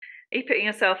Are you putting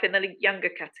yourself in the younger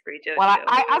category, Jojo? Well, as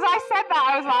I said that,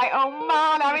 I was like, oh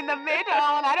man, I'm in the middle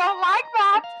and I don't like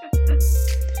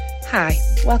that. Hi,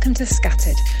 welcome to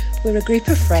Scattered. We're a group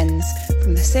of friends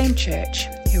from the same church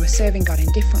who are serving God in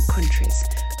different countries,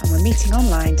 and we're meeting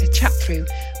online to chat through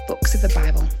books of the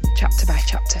Bible, chapter by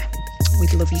chapter.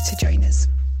 We'd love you to join us.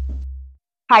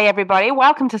 Hi everybody,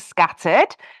 welcome to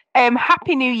Scattered.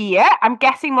 Happy New Year. I'm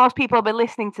guessing most people will be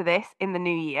listening to this in the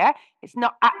new year. It's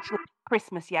not actually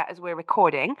Christmas yet as we're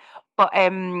recording, but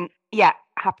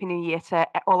Happy New Year to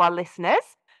all our listeners.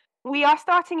 We are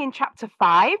starting in chapter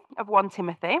 5 of 1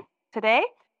 Timothy today,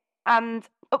 and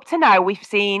up to now we've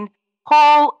seen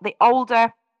Paul, the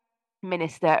older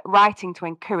minister, writing to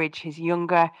encourage his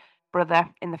younger brother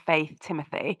in the faith,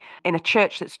 Timothy, in a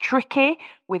church that's tricky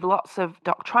with lots of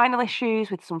doctrinal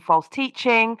issues, with some false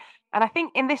teaching. And I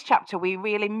think in this chapter, we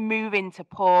really move into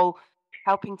Paul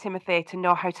helping Timothy to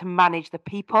know how to manage the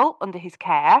people under his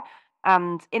care,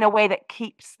 and in a way that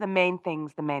keeps the main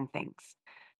things the main things.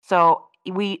 So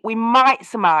we might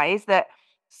surmise that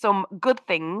some good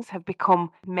things have become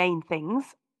main things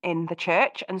in the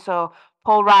church. And so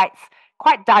Paul writes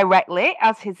quite directly,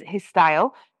 as his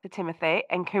style, to Timothy,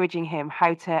 encouraging him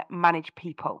how to manage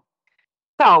people.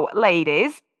 So,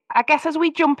 ladies, I guess as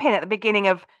we jump in at the beginning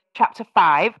of chapter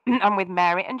 5, I'm with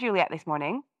Mary and Juliet this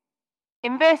morning,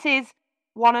 in verses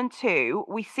 1 and 2,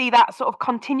 we see that sort of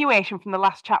continuation from the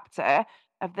last chapter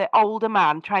of the older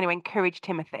man trying to encourage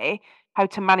Timothy how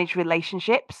to manage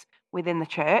relationships within the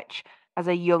church as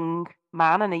a young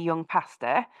man and a young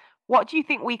pastor. What do you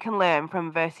think we can learn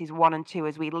from verses 1 and 2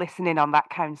 as we listen in on that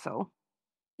counsel?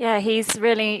 Yeah, he's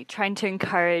really trying to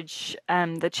encourage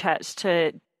the church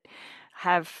to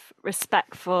have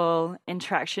respectful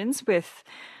interactions with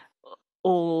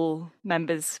all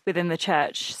members within the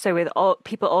church. So with all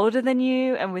people older than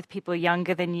you and with people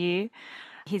younger than you,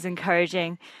 he's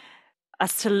encouraging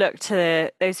us to look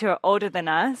to those who are older than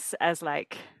us as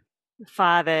like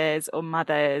fathers or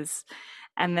mothers,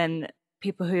 and then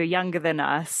people who are younger than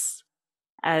us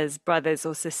as brothers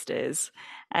or sisters.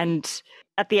 And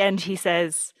at the end, he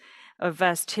says, of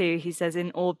verse 2, he says,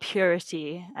 in all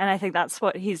purity. And I think that's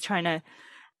what he's trying to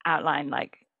outline,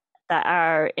 like that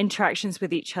our interactions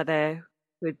with each other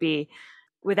would be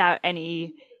without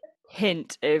any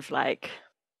hint of like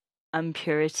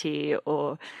impurity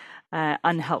or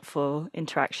unhelpful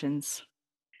interactions.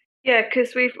 Yeah,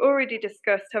 because we've already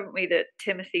discussed, haven't we, that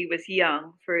Timothy was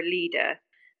young for a leader.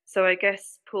 So I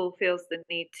guess Paul feels the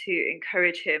need to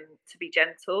encourage him to be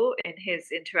gentle in his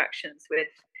interactions with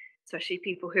especially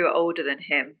people who are older than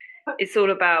him. It's all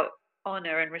about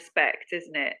honor and respect,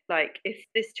 isn't it? Like if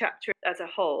this chapter as a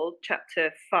whole,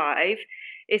 chapter 5,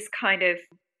 is kind of,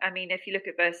 I mean, if you look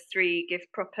at verse 3, give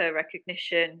proper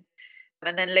recognition.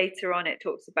 And then later on it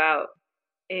talks about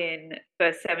in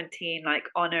verse 17, like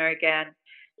honor again.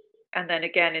 And then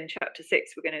again in chapter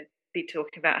 6, we're going to be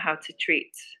talking about how to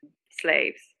treat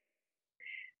slaves.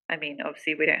 I mean,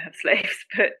 obviously we don't have slaves,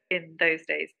 but in those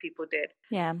days people did.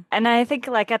 Yeah. And I think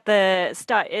like at the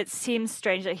start, it seems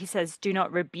strange that he says, do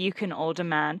not rebuke an older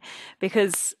man,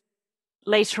 because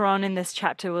later on in this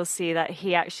chapter, we'll see that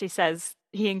he actually says,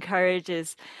 he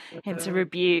encourages him to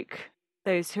rebuke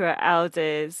those who are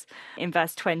elders in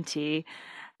verse 20.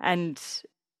 And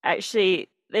actually,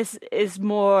 this is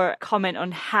more comment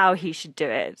on how he should do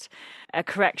it, a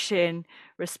correction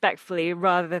respectfully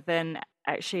rather than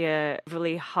actually a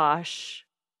really harsh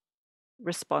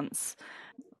response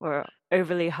or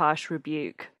overly harsh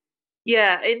rebuke.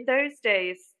 Yeah, in those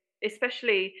days,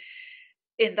 especially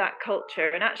in that culture,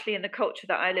 and actually in the culture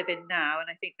that I live in now, and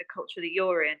I think the culture that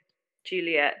you're in,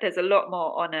 Juliet, there's a lot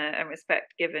more honor and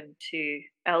respect given to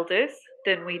elders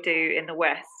than we do in the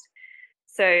West.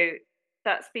 So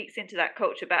that speaks into that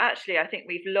culture. But actually, I think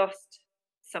we've lost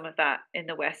some of that in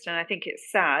the West. And I think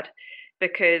it's sad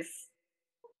because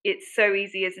it's so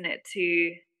easy, isn't it,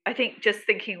 to, I think, just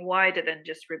thinking wider than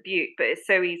just rebuke, but it's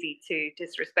so easy to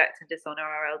disrespect and dishonor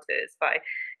our elders by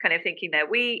kind of thinking they're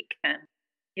weak. And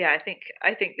yeah, I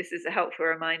think this is a helpful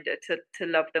reminder to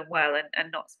love them well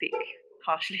and not speak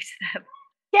harshly to them.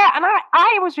 Yeah, and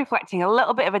I was reflecting a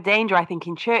little bit of a danger, I think,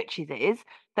 in churches is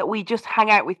that we just hang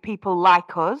out with people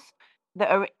like us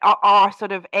that are our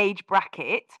sort of age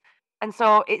bracket. And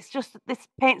so it's just, this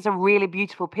paints a really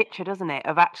beautiful picture, doesn't it,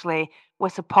 of actually we're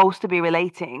supposed to be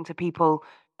relating to people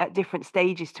at different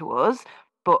stages to us,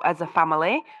 but as a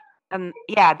family. And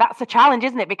yeah, that's a challenge,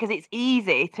 isn't it? Because it's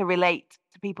easy to relate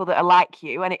to people that are like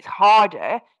you, and it's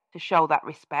harder to show that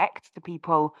respect to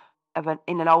people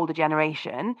in an older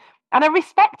generation, and a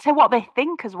respect to what they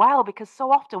think as well, because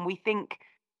so often we think,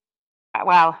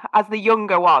 well, as the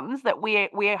younger ones, that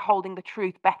we're holding the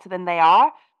truth better than they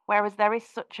are, whereas there is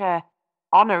such a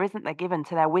honour, isn't there, given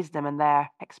to their wisdom and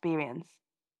their experience.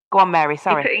 Go on, Mary,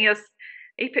 sorry. Are you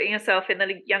putting yourself in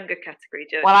the younger category,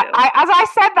 Jill? Well, as I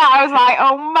said that, I was like,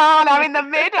 oh man, I'm in the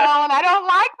middle and I don't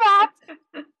like that.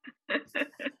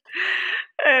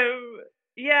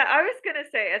 Yeah, I was going to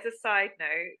say, as a side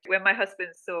note, when my husband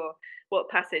saw what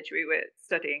passage we were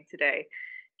studying today,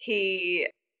 he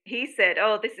said,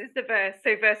 oh, this is the verse.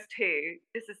 So verse 2,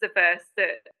 this is the verse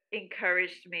that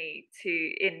encouraged me to,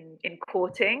 in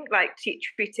courting, like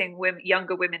treating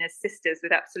younger women as sisters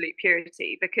with absolute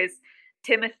purity, because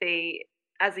Timothy,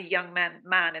 as a young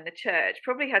man in the church,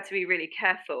 probably had to be really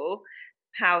careful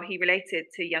how he related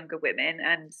to younger women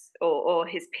and or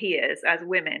his peers as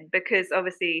women, because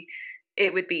obviously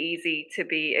it would be easy to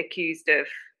be accused of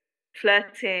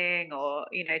flirting or,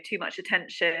 you know, too much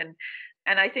attention.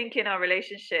 And I think in our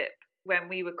relationship, when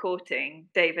we were courting,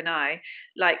 Dave and I,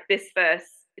 like this verse,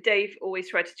 Dave always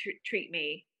tried to treat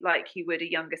me like he would a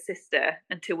younger sister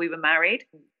until we were married.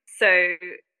 So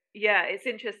yeah, it's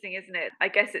interesting, isn't it? I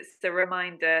guess it's a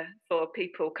reminder for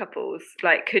couples,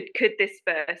 like could this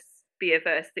verse be a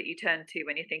verse that you turn to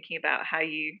when you're thinking about how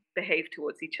you behave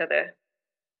towards each other?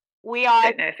 I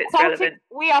don't know if it's relevant.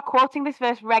 We are quoting this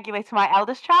verse regularly to my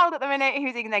eldest child at the minute,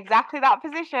 who's in exactly that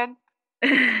position.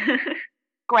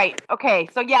 Great. Okay.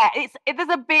 So yeah, there's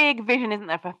a big vision, isn't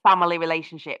there, for family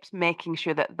relationships, making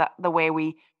sure that the way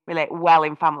we relate well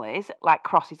in families, like,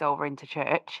 crosses over into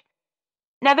church.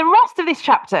 Now, the rest of this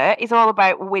chapter is all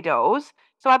about widows.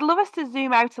 So I'd love us to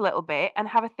zoom out a little bit and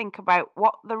have a think about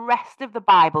what the rest of the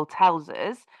Bible tells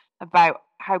us about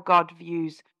how God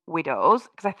views widows,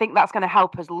 because I think that's going to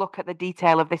help us look at the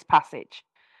detail of this passage.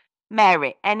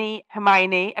 Mary, any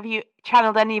Hermione? Have you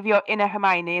channeled any of your inner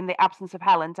Hermione in the absence of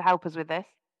Helen to help us with this?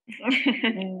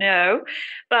 No,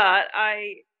 but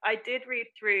I did read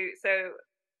through. So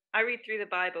I read through the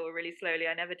Bible really slowly.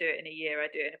 I never do it in a year. I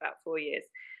do it in about 4 years.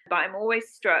 But I'm always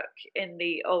struck in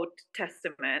the Old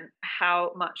Testament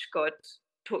how much God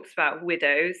talks about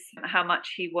widows, how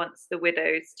much he wants the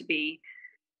widows to be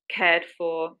cared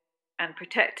for and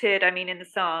protected. I mean, in the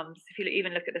Psalms, if you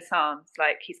even look at the Psalms,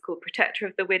 like, he's called protector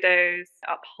of the widows,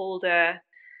 upholder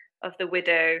of the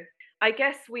widow. I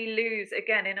guess we lose,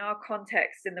 again, in our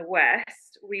context in the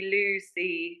West, we lose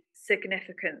the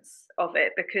significance of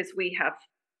it because we have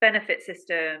benefit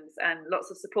systems and lots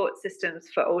of support systems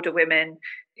for older women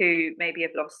who maybe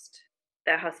have lost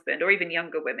their husband, or even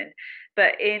younger women.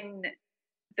 But in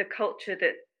the culture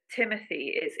that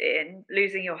Timothy is in,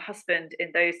 losing your husband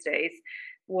in those days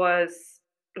was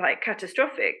like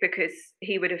catastrophic, because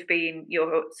he would have been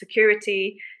your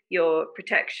security, your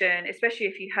protection, especially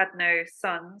if you had no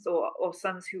sons or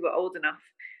sons who were old enough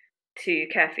to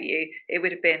care for you. It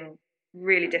would have been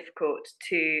really difficult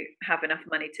to have enough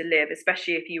money to live,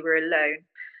 especially if you were alone.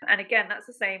 And again, that's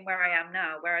the same where I am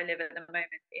now, where I live at the moment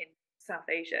in South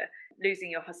Asia.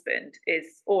 Losing your husband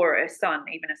or a son,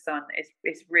 even a son,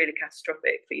 is really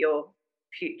catastrophic for your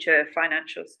future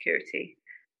financial security.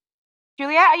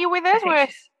 Juliet, are you with us?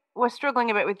 We're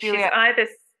struggling a bit with Juliet.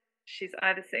 She's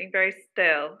either sitting very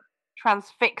still,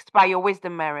 transfixed by your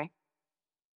wisdom, Mary.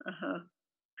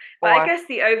 But I guess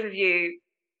the overview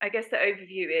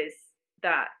is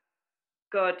that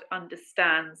God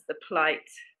understands the plight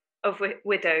of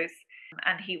widows,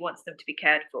 and he wants them to be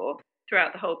cared for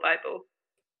throughout the whole Bible.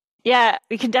 Yeah,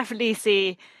 we can definitely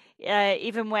see,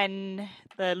 even when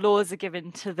the laws are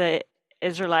given to the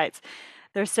Israelites,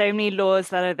 there are so many laws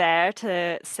that are there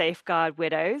to safeguard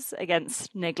widows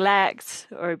against neglect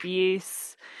or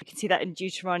abuse. You can see that in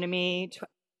Deuteronomy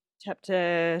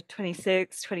chapter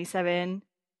 26, 27,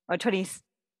 or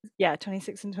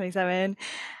 26 and 27.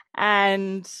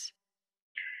 And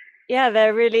yeah,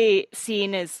 they're really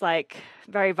seen as like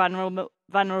very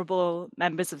vulnerable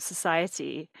members of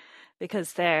society,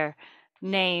 because they're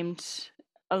named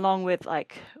along with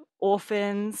like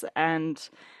orphans and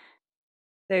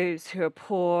those who are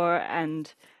poor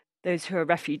and those who are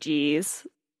refugees.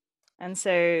 And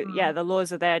so, yeah, the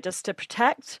laws are there just to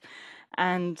protect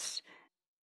and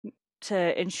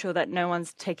to ensure that no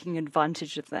one's taking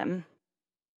advantage of them.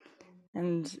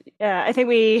 And yeah, I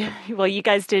think you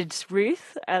guys did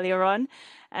Ruth earlier on,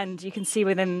 and you can see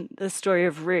within the story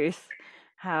of Ruth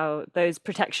how those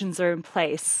protections are in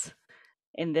place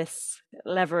in this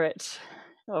Levirate,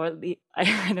 or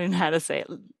I don't know how to say it,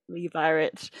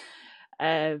 Levirate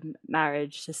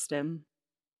marriage system.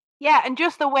 Yeah, and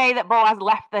just the way that Boaz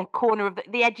left the corner of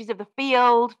the edges of the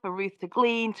field for Ruth to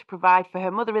glean, to provide for her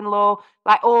mother-in-law,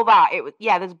 like all that.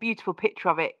 There's a beautiful picture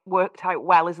of it worked out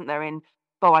well, isn't there, in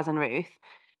Boaz and Ruth.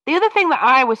 The other thing that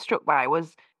I was struck by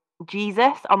was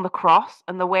Jesus on the cross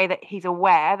and the way that he's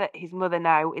aware that his mother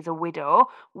now is a widow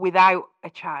without a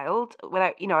child,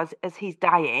 without, as he's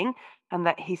dying, and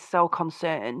that he's so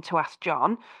concerned to ask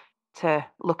John to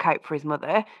look out for his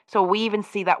mother. So we even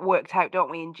see that worked out, don't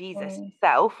we, in Jesus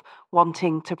himself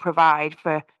wanting to provide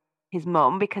for his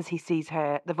mum because he sees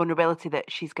the vulnerability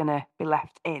that she's going to be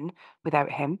left in without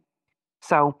him.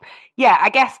 So, yeah, I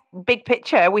guess big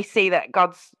picture, we see that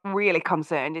God's really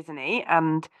concerned, isn't he?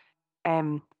 And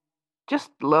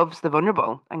just loves the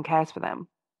vulnerable and cares for them.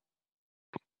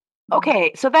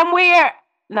 Okay, so then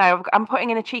I'm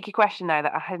putting in a cheeky question now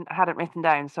that I hadn't written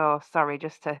down, so sorry,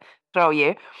 just to throw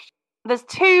you. There's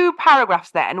 2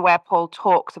 paragraphs then where Paul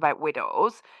talks about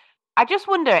widows. I just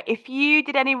wonder if you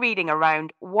did any reading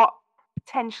around what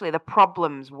potentially the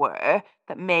problems were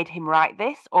that made him write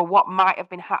this, or what might have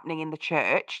been happening in the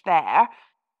church there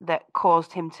that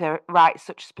caused him to write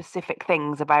such specific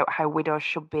things about how widows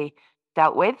should be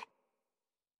dealt with.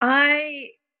 I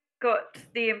got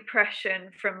the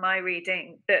impression from my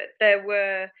reading that there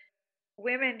were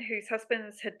women whose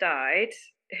husbands had died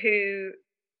who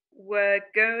were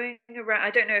going around,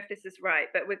 I don't know if this is right,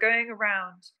 but we're going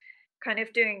around kind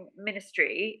of doing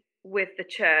ministry with the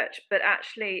church, but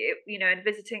actually, and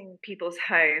visiting people's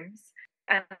homes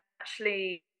and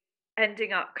actually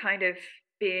ending up kind of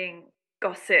being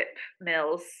gossip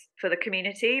mills for the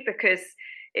community, because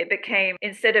it became,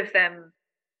 instead of them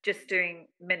just doing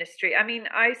ministry. I mean,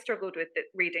 I struggled with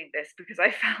reading this because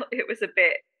I felt it was a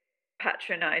bit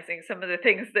patronizing, some of the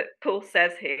things that Paul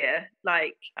says here.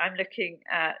 Like, I'm looking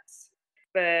at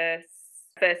verse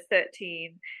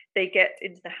 13. They get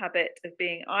into the habit of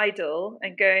being idle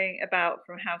and going about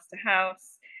from house to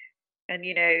house, and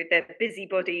they're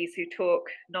busybodies who talk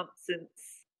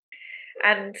nonsense.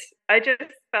 And I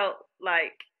just felt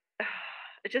like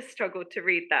I just struggled to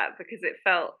read that because it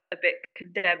felt a bit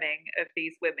condemning of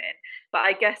these women. But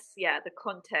I guess, the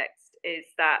context is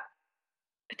that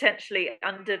potentially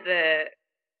under the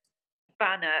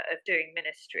banner of doing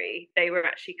ministry, they were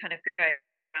actually kind of going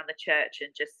around the church and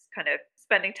just kind of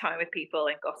spending time with people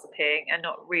and gossiping and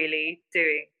not really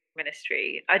doing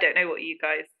ministry. I don't know what you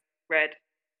guys read.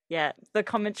 Yeah, the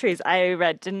commentaries I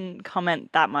read didn't comment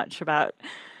that much about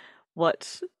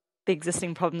what the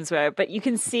existing problems were, but you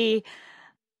can see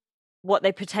what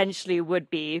they potentially would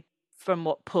be from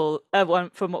what Paul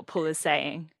is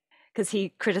saying, because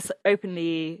he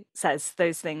openly says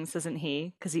those things, doesn't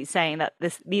he? Because he's saying that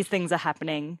these things are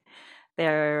happening.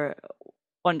 They're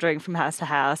wandering from house to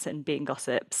house and being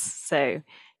gossips. So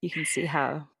you can see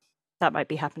how that might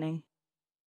be happening.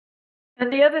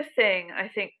 And the other thing I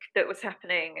think that was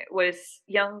happening was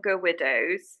younger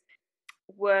widows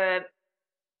were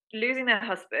losing their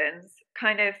husbands,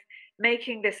 kind of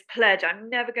making this pledge: I'm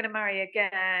never going to marry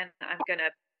again. I'm going to,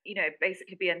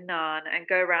 basically be a nun and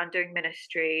go around doing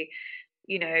ministry.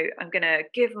 I'm going to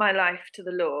give my life to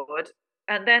the Lord.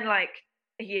 And then, like,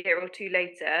 a year or 2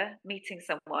 later, meeting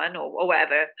someone or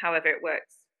whatever, however it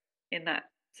works in that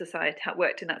society, how it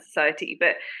worked in that society,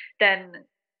 but then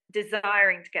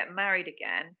desiring to get married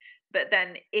again, but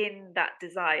then in that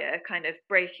desire kind of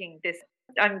breaking this.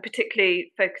 I'm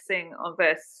particularly focusing on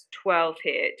verse 12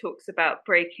 here. It talks about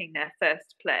breaking their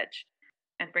first pledge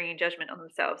and bringing judgment on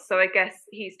themselves. So I guess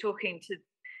he's talking to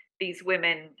these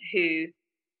women who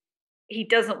he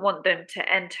doesn't want them to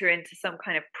enter into some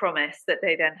kind of promise that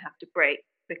they then have to break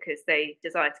because they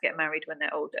desire to get married when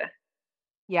they're older.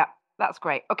 Yeah, that's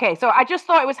great. Okay, so I just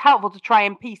thought it was helpful to try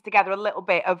and piece together a little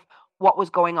bit of what was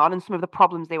going on and some of the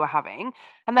problems they were having.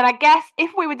 And then I guess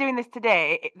if we were doing this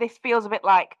today, this feels a bit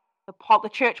like the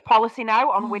church policy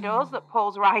now on widows that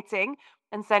Paul's writing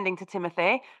and sending to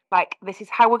Timothy. Like, this is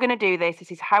how we're going to do this.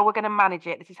 This is how we're going to manage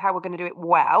it. This is how we're going to do it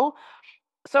well.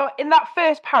 So in that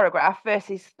first paragraph,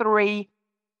 verses 3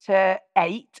 to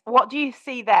 8, what do you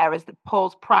see there as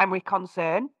Paul's primary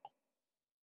concern?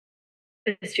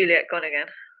 Is Juliet gone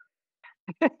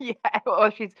again? Yeah,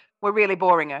 or we're really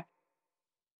boring her.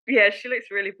 Yeah, she looks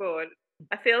really bored.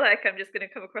 I feel like I'm just going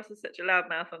to come across as such a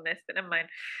loudmouth on this, but never mind.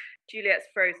 Juliet's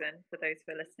frozen, for those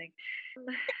who are listening.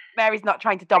 Mary's not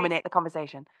trying to dominate the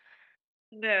conversation.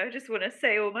 No, I just want to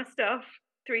say all my stuff.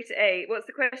 3 to 8. What's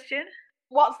the question?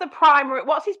 What's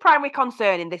his primary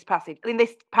concern in this passage, in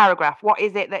this paragraph? What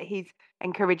is it that he's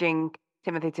encouraging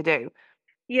Timothy to do?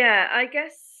 Yeah, I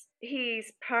guess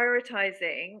he's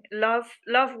prioritizing love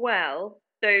well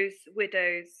those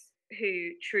widows who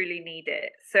truly need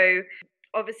it. So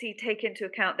obviously take into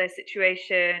account their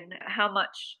situation, how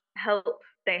much help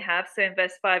they have. So in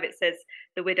verse 5 it says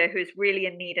the widow who is really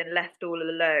in need and left all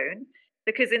alone,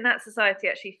 because in that society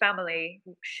actually family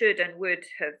should and would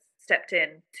have stepped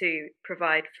in to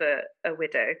provide for a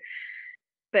widow.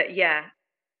 But yeah,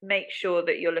 make sure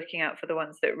that you're looking out for the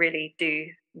ones that really do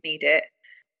need it.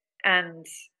 And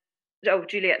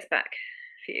Juliet's back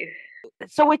for you.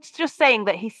 So it's just saying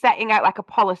that he's setting out like a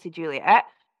policy, Juliet,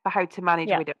 for how to manage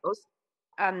Yeah. widows.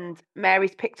 And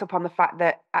Mary's picked up on the fact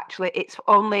that actually it's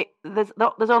only there's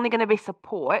only going to be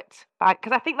support,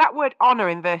 because I think that word honour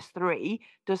in verse 3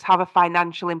 does have a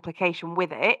financial implication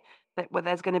with it, that where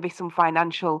there's going to be some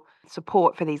financial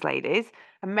support for these ladies.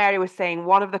 And Mary was saying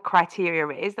one of the criteria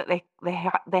is that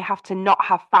they have to not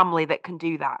have family that can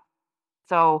do that.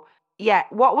 So yeah,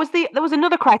 there was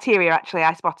another criteria actually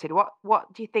I spotted.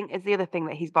 What do you think is the other thing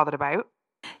that he's bothered about?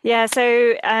 Yeah,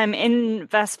 so in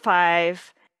verse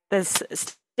 5, there's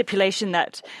stipulation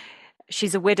that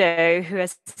she's a widow who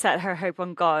has set her hope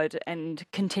on God and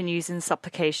continues in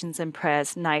supplications and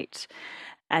prayers night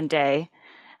and day.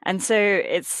 And so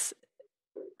it's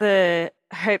the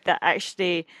hope that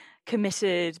actually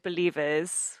committed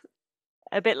believers,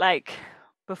 a bit like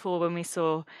before when we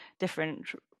saw different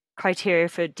criteria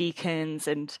for deacons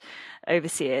and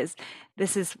overseers,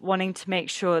 this is wanting to make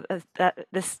sure that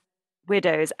this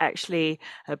widow is actually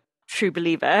a true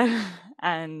believer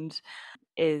and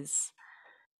is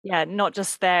not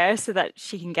just there so that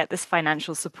she can get this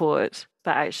financial support,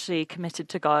 but actually committed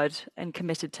to God and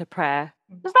committed to prayer.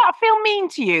 Does that feel mean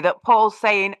to you that Paul's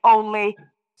saying only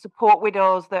support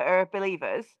widows that are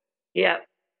believers? Yeah.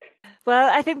 Well,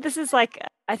 I think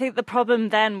the problem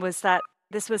then was that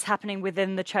this was happening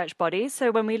within the church body.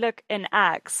 So when we look in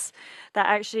Acts, that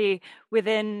actually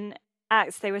within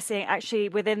Acts, they were saying actually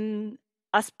within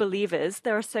us believers,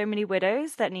 there are so many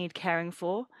widows that need caring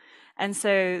for. And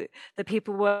so the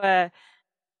people were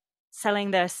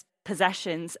selling their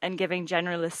possessions and giving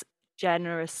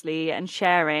generously and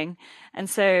sharing. And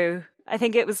so I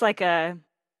think it was like a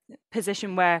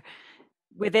position where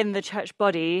within the church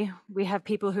body, we have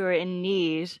people who are in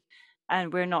need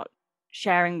and we're not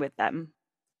sharing with them.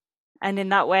 And in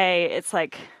that way, it's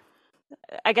like,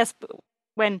 I guess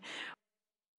when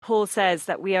Paul says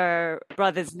that we are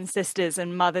brothers and sisters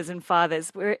and mothers and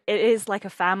fathers, it is like a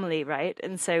family, right?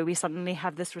 And so we suddenly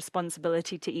have this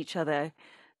responsibility to each other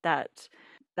that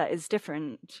is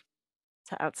different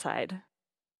to outside.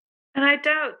 And I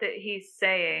doubt that he's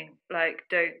saying, like,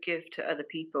 don't give to other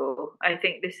people. I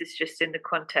think this is just in the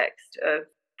context of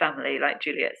family, like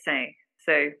Juliet's saying.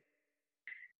 So,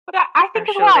 but I think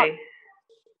as sure well.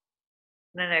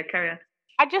 No, carry on.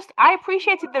 I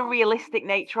appreciated the realistic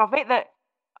nature of it, that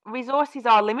resources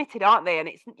are limited, aren't they? And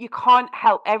you can't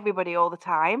help everybody all the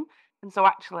time. And so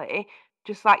actually,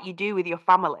 just like you do with your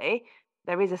family,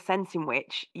 there is a sense in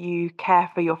which you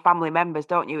care for your family members,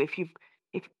 don't you?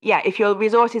 If your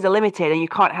resources are limited and you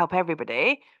can't help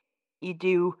everybody,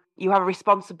 you have a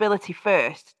responsibility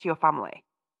first to your family.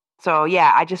 So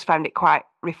yeah, I just found it quite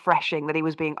refreshing that he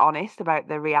was being honest about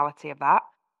the reality of that.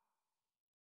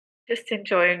 Just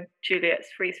enjoying Juliet's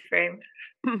freeze frame.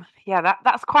 Yeah,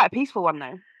 that's quite a peaceful one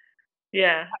now.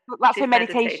 Yeah, that's her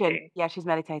meditation. Meditating. Yeah, she's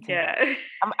meditating. Yeah,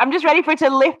 I'm just ready for her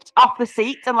to lift off the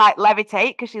seat and like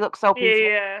levitate because she looks so peaceful.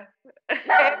 Yeah.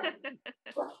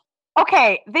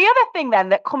 Okay, the other thing then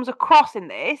that comes across in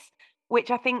this,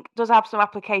 which I think does have some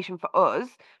application for us,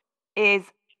 is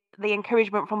the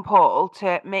encouragement from Paul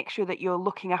to make sure that you're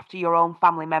looking after your own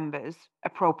family members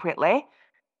appropriately.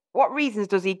 What reasons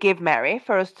does he give, Mary,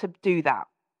 for us to do that?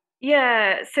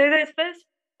 Yeah, so there's verse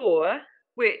 4,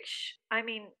 which, I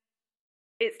mean,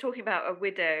 it's talking about a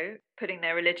widow putting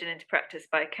their religion into practice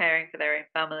by caring for their own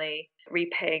family,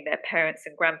 repaying their parents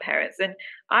and grandparents. And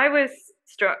I was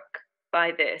struck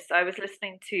by this. I was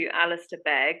listening to Alistair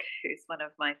Begg, who's one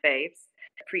of my faves,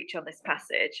 preach on this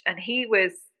passage. And he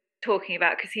was talking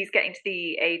about, because he's getting to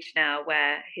the age now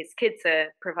where his kids are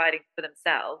providing for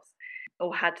themselves,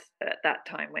 or had at that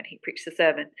time when he preached the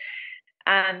sermon.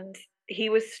 And he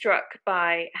was struck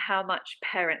by how much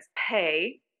parents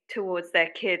pay towards their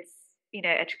kids'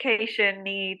 education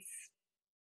needs,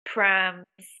 prams,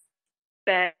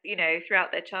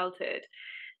 throughout their childhood.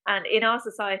 And in our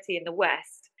society in the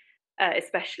West,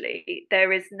 especially,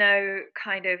 there is no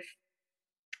kind of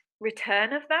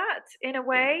return of that in a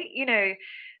way.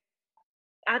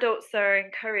 Adults are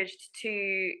encouraged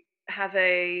to have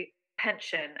a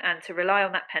pension and to rely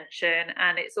on that pension,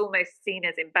 and it's almost seen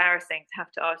as embarrassing to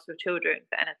have to ask your children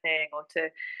for anything or to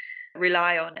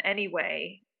rely on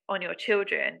anyway on your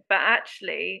children. But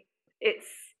actually, it's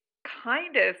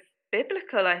kind of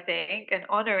biblical, I think, and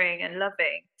honoring and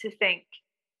loving to think,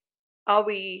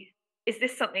 is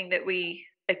this something that we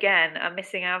again are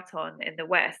missing out on in the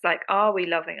West? Like, are we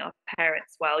loving our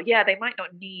parents well? Yeah, they might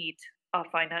not need our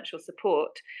financial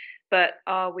support, but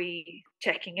are we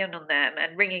checking in on them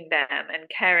and ringing them and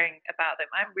caring about them?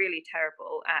 I'm really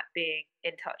terrible at being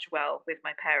in touch well with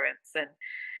my parents and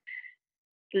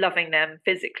loving them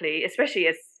physically, especially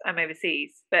as I'm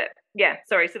overseas. But yeah,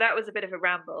 sorry. So that was a bit of a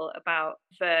ramble about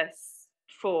verse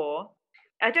 4.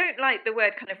 I don't like the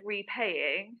word kind of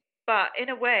repaying, but in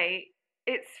a way,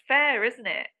 it's fair, isn't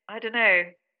it? I don't know.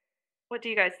 What do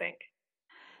you guys think?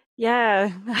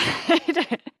 Yeah.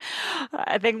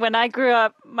 I think when I grew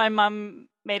up, my mum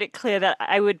made it clear that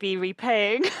I would be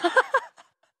repaying.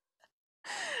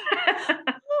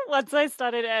 Once I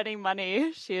started earning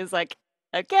money, she was like,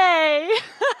 okay.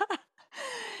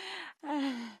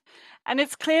 And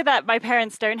it's clear that my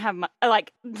parents don't have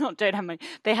don't have money.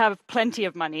 They have plenty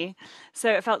of money.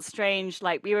 So it felt strange,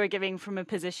 like we were giving from a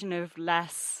position of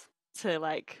less to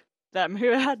like them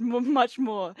who had much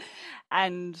more.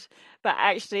 But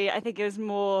actually, I think it was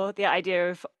more the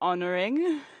idea of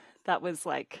honoring that was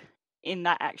like in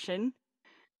that action.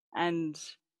 And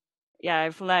yeah,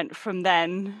 I've learned from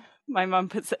then, my mum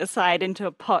puts it aside into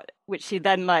a pot, which she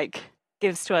then like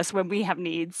gives to us when we have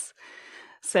needs.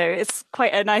 So it's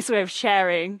quite a nice way of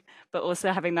sharing, but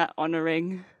also having that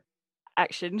honoring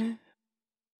action.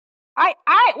 I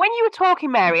when you were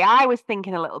talking, Mary, I was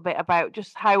thinking a little bit about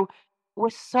just how we're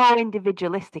so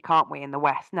individualistic, aren't we, in the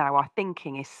West now? Our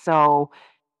thinking is so,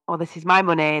 oh, this is my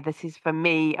money, this is for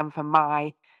me and for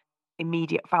my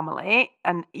immediate family.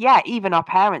 And yeah, even our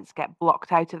parents get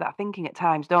blocked out of that thinking at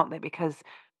times, don't they? Because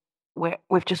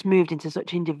we've just moved into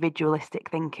such individualistic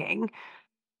thinking.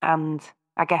 And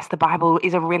I guess the Bible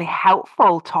is a really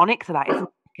helpful tonic to that, isn't it?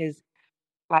 Because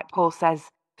like Paul says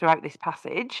throughout this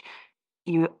passage,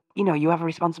 you have a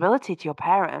responsibility to your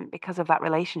parent because of that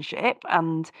relationship,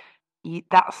 and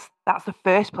that's the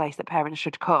first place that parents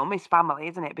should come, is family,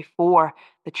 isn't it, before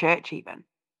the church even.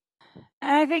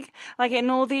 And I think like in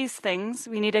all these things,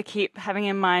 we need to keep having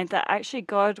in mind that actually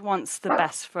God wants the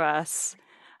best for us.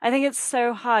 I think it's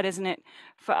so hard, isn't it,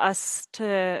 for us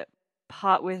to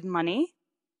part with money,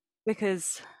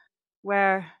 because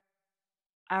where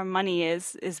our money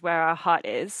is where our heart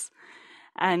is.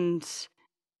 And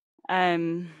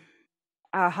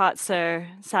our hearts are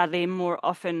sadly more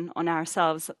often on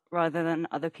ourselves rather than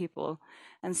other people.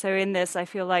 And so in this, I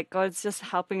feel like God's just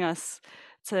helping us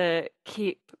to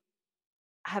keep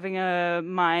having a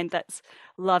mind that's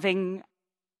loving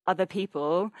other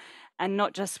people, and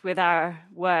not just with our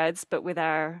words, but with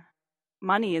our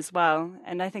money as well.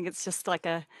 And I think it's just like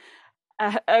a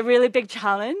really big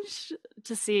challenge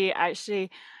to see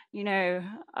actually,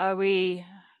 are we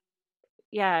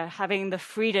having the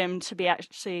freedom to be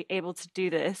actually able to do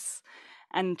this,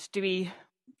 and do we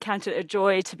count it a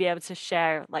joy to be able to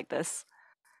share like this?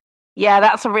 Yeah,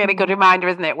 that's a really good reminder,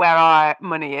 isn't it? Where our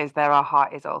money is, there our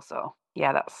heart is also.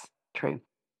 Yeah, that's true.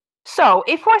 So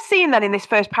if we're seeing then in this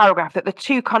first paragraph that the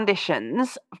two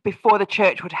conditions before the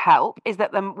church would help is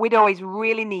that the widow is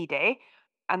really needy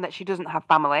and that she doesn't have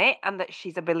family and that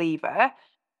she's a believer,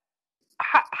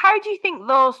 how do you think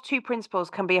those two principles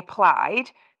can be applied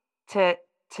to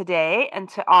today and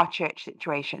to our church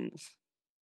situations?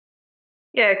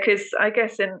 Yeah, because I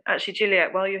guess, actually,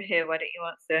 Juliet, while you're here, why don't you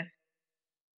answer?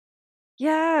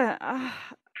 Yeah,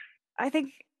 I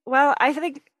think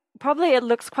probably it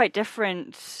looks quite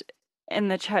different in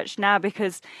the church now,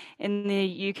 because in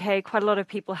the UK, quite a lot of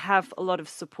people have a lot of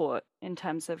support in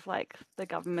terms of like the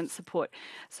government support.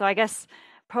 So I guess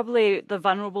probably the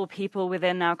vulnerable people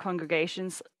within our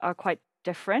congregations are quite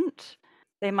different.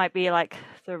 They might be like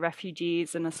the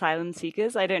refugees and asylum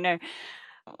seekers, I don't know.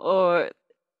 Or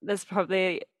there's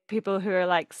probably people who are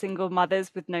like single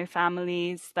mothers with no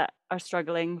families that are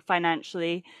struggling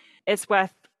financially. It's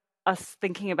worth us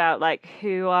thinking about like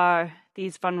who are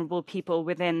these vulnerable people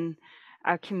within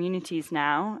our communities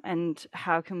now, and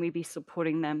how can we be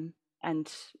supporting them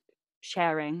and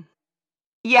sharing.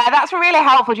 Yeah, that's really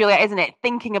helpful, Juliet, isn't it?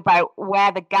 Thinking about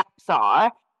where the gaps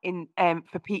are in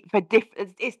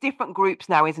it's different groups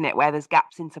now, isn't it, where there's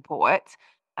gaps in support,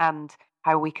 and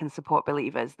how we can support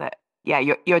believers. That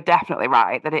you're definitely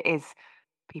right that it is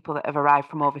people that have arrived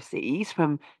from overseas,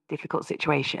 from difficult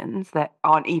situations, that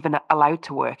aren't even allowed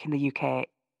to work in the UK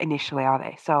initially, are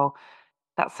they? So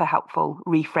that's a helpful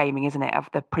reframing, isn't it, of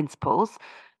the principles,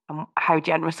 and how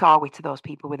generous are we to those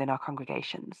people within our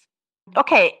congregations.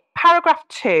 Okay, paragraph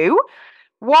 2.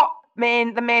 What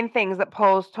the main things that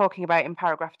Paul's talking about in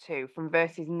paragraph 2, from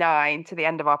verses 9 to the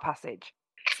end of our passage?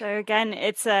 So again,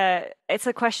 it's a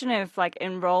question of like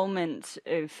enrollment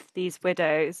of these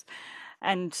widows,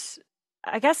 and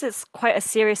I guess it's quite a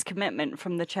serious commitment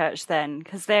from the church then,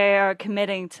 because they are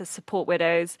committing to support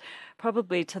widows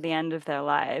probably to the end of their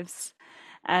lives.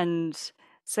 And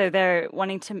so they're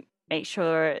wanting to make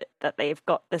sure that they've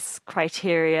got this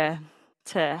criteria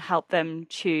to help them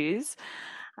choose.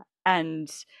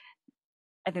 And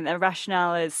I think the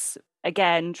rationale is,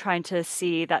 again, trying to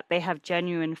see that they have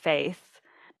genuine faith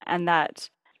and that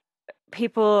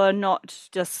people are not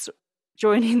just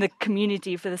joining the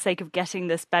community for the sake of getting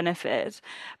this benefit,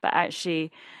 but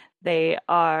actually they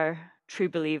are true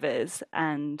believers,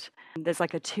 and there's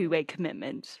like a two-way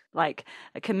commitment, like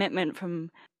a commitment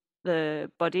from the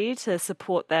body to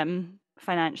support them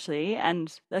financially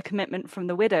and a commitment from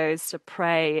the widows to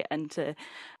pray and to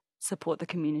support the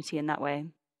community in that way.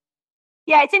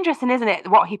 Yeah, it's interesting, isn't it,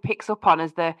 what he picks up on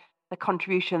as the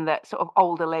contribution that sort of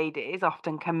older ladies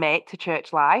often can make to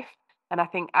church life. And I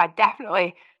think I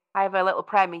have a little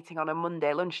prayer meeting on a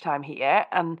Monday lunchtime here,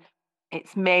 and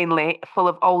it's mainly full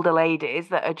of older ladies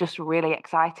that are just really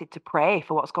excited to pray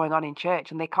for what's going on in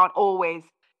church. And they can't always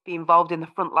be involved in the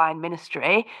frontline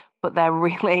ministry, but they're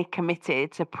really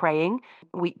committed to praying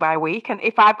week by week. And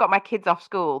if I've got my kids off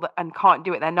school and can't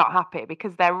do it, they're not happy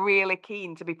because they're really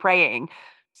keen to be praying.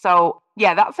 So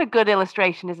yeah, that's a good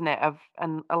illustration, isn't it?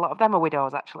 And a lot of them are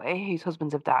widows actually, whose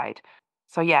husbands have died.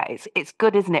 So yeah, it's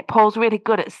good, isn't it? Paul's really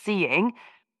good at seeing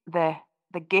the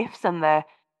gifts and the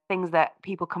things that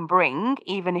people can bring,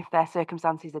 even if their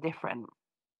circumstances are different.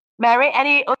 Mary,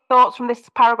 any other thoughts from this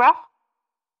paragraph?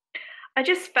 I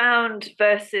just found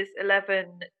verses 11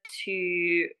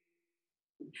 to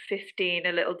 15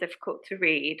 a little difficult to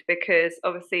read because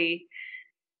obviously,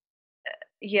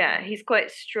 he's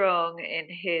quite strong in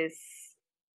his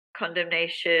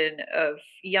condemnation of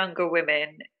younger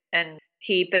women, and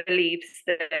he believes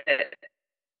that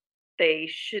they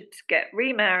should get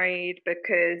remarried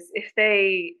because if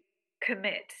they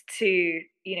commit to,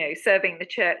 serving the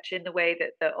church in the way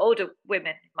that the older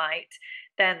women might,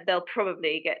 then they'll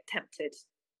probably get tempted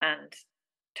and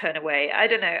turn away. I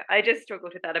don't know. I just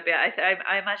struggled with that a bit.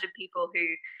 I imagine people who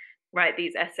write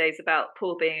these essays about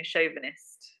Paul being a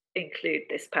chauvinist include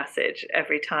this passage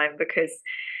every time because,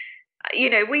 we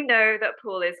know that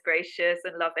Paul is gracious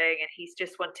and loving and he's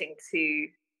just wanting to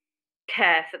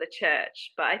care for the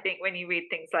church. But I think when you read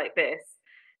things like this,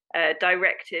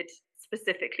 directed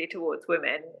specifically towards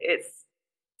women, it's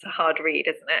a hard read,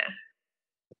 isn't it?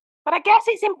 But I guess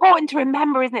it's important to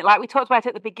remember, isn't it, like we talked about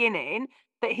at the beginning,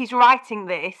 that he's writing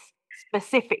this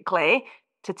specifically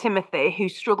to Timothy,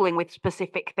 who's struggling with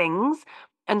specific things.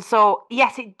 And so,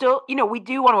 yes, it do, we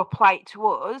do want to apply it to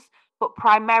us, but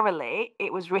primarily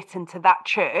it was written to that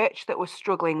church that was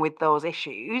struggling with those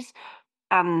issues.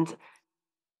 And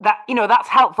that, that's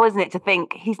helpful, isn't it, to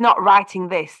think he's not writing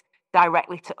this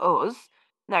directly to us.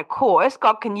 Now, of course,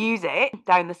 God can use it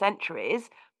down the centuries,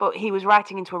 but he was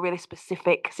writing into a really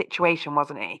specific situation,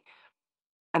 wasn't he?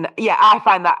 And yeah, I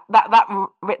find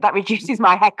that reduces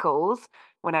my heckles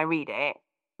when I read it,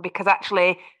 because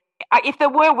actually, if there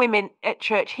were women at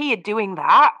church here doing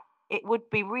that, it would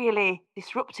be really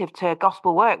disruptive to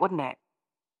gospel work, wouldn't it?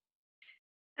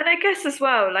 And I guess as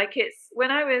well, like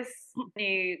when I was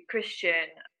new Christian,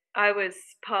 I was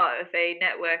part of a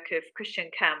network of Christian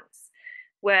camps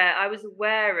where I was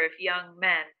aware of young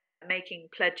men making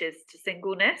pledges to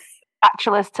singleness.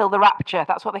 Bachelors till the rapture,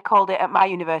 that's what they called it at my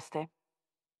university.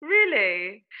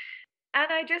 Really?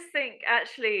 And I just think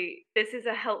actually this is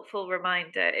a helpful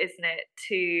reminder, isn't it,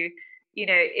 to,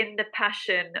 in the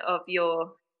passion of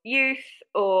your youth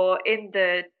or in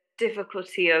the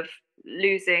difficulty of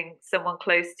losing someone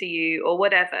close to you or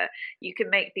whatever, you can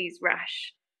make these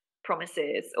rash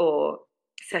promises or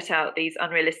set out these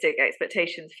unrealistic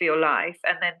expectations for your life.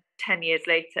 And then 10 years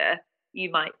later, you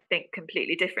might think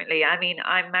completely differently. I mean,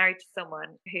 I'm married to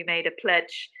someone who made a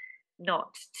pledge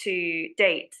not to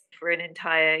date for an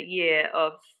entire year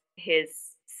of his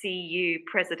CU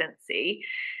presidency,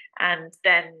 and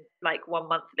then like 1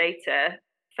 month later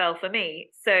fell for me.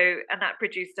 So, and that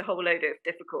produced a whole load of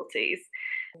difficulties.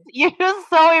 You're just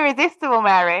so irresistible,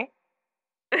 Mary.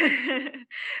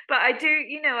 But I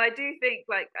do think,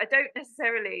 like, I don't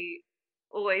necessarily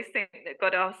always think that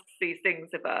God asks these things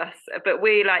of us, but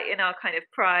we, like, in our kind of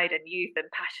pride and youth and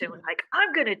passion, we're like,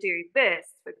 I'm going to do this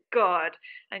for God.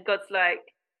 And God's like,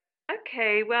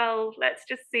 okay, well, let's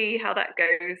just see how that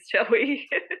goes, shall we?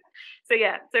 So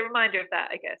yeah, it's a reminder of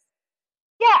that, I guess.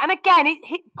 Yeah, and again,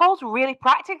 Paul's really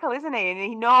practical, isn't he? And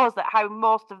he knows that how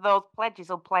most of those pledges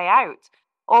will play out.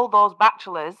 All those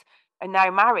bachelors are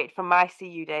now married from my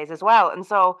CU days as well. And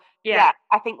so, yeah,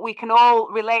 I think we can all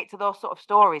relate to those sort of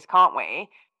stories, can't we?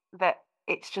 That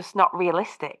it's just not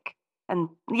realistic. And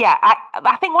yeah,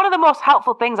 I think one of the most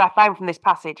helpful things I found from this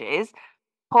passage is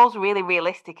Paul's really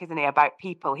realistic, isn't he, about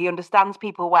people. He understands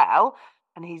people well,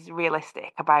 and he's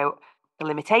realistic about the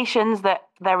limitations that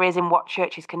there is in what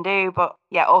churches can do, but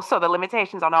yeah, also the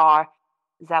limitations on our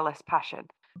zealous passion.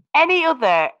 Any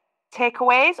other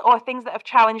takeaways or things that have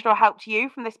challenged or helped you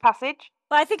from this passage?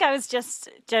 Well, I think I was just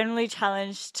generally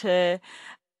challenged to,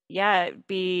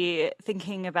 be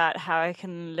thinking about how I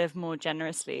can live more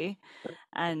generously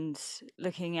and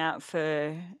looking out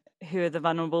for who are the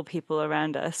vulnerable people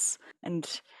around us. And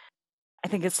I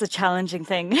think it's a challenging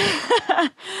thing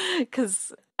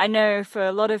because I know for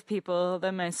a lot of people,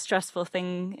 the most stressful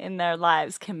thing in their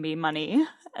lives can be money.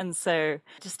 And so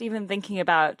just even thinking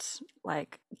about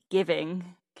like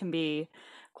giving can be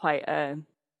quite a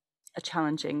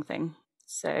challenging thing.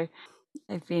 So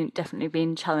I've definitely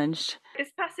been challenged.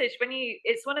 This passage,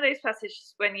 it's one of those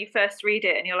passages when you first read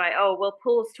it and you're like, oh, well,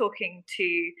 Paul's talking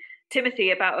to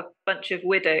Timothy about a bunch of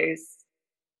widows,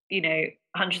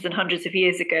 hundreds and hundreds of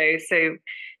years ago. So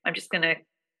I'm just going to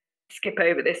skip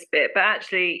over this bit. But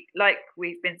actually, like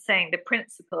we've been saying, the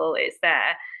principle is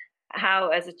there. How,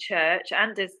 as a church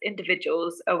and as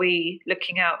individuals, are we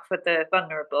looking out for the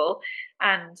vulnerable?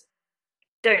 And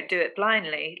don't do it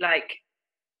blindly,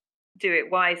 do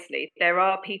it wisely. There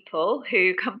are people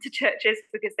who come to churches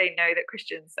because they know that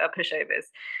Christians are pushovers.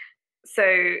 So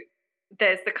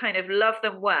there's the kind of love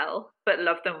them well, but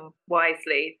love them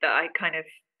wisely that I kind of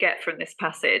get from this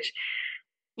passage.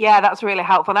 Yeah, that's really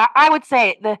helpful. And I would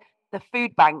say the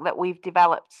food bank that we've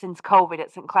developed since COVID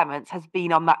at St. Clement's has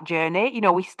been on that journey.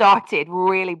 We started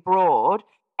really broad.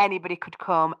 Anybody could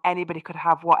come, anybody could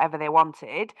have whatever they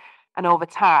wanted. And over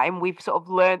time, we've sort of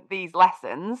learned these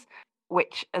lessons,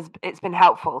 which it's been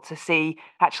helpful to see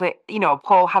actually,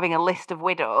 Paul having a list of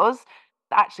widows.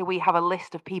 Actually, we have a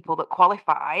list of people that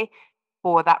qualify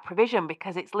for that provision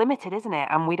because it's limited, isn't it?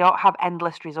 And we don't have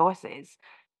endless resources.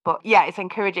 But yeah, it's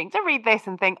encouraging to read this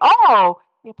and think, oh,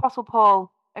 the Apostle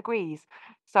Paul agrees.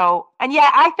 So, and yeah,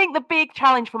 I think the big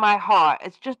challenge for my heart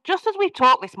is just as we've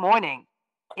talked this morning,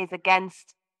 is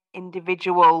against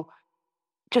individual,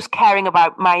 just caring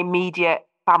about my immediate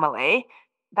family.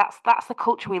 That's the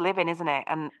culture we live in, isn't it?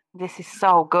 And this is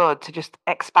so good to just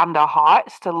expand our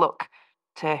hearts to look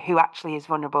to who actually is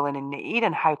vulnerable and in need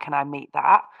and how can I meet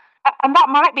that. And that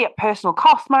might be at personal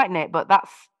cost, mightn't it? But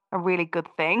that's a really good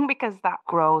thing because that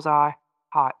grows our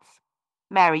hearts.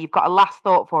 Mary, you've got a last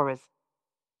thought for us.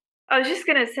 I was just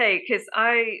going to say, because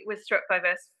I was struck by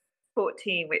verse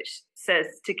 14, which says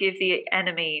to give the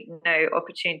enemy no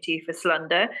opportunity for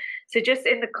slander. So just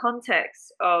in the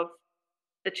context of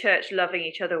the church loving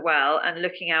each other well and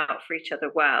looking out for each other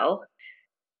well,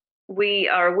 we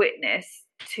are a witness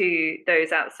to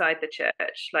those outside the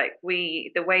church.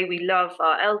 The way we love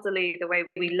our elderly, the way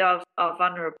we love our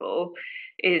vulnerable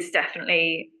is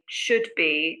definitely should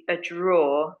be a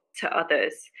draw to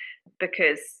others,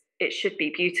 because it should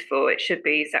be beautiful, it should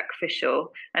be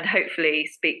sacrificial, and hopefully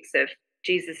speaks of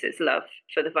Jesus's love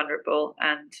for the vulnerable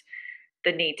and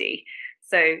the needy.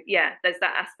 So yeah, there's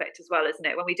that aspect as well, isn't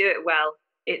it? When we do it well,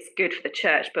 it's good for the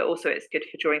church, but also it's good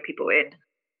for drawing people in.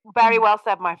 Very well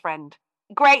said, my friend.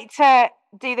 Great to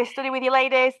do this study with you,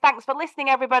 ladies. Thanks for listening,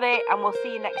 everybody, and we'll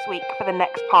see you next week for the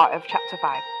next part of chapter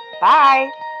 5. Bye.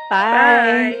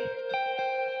 Bye.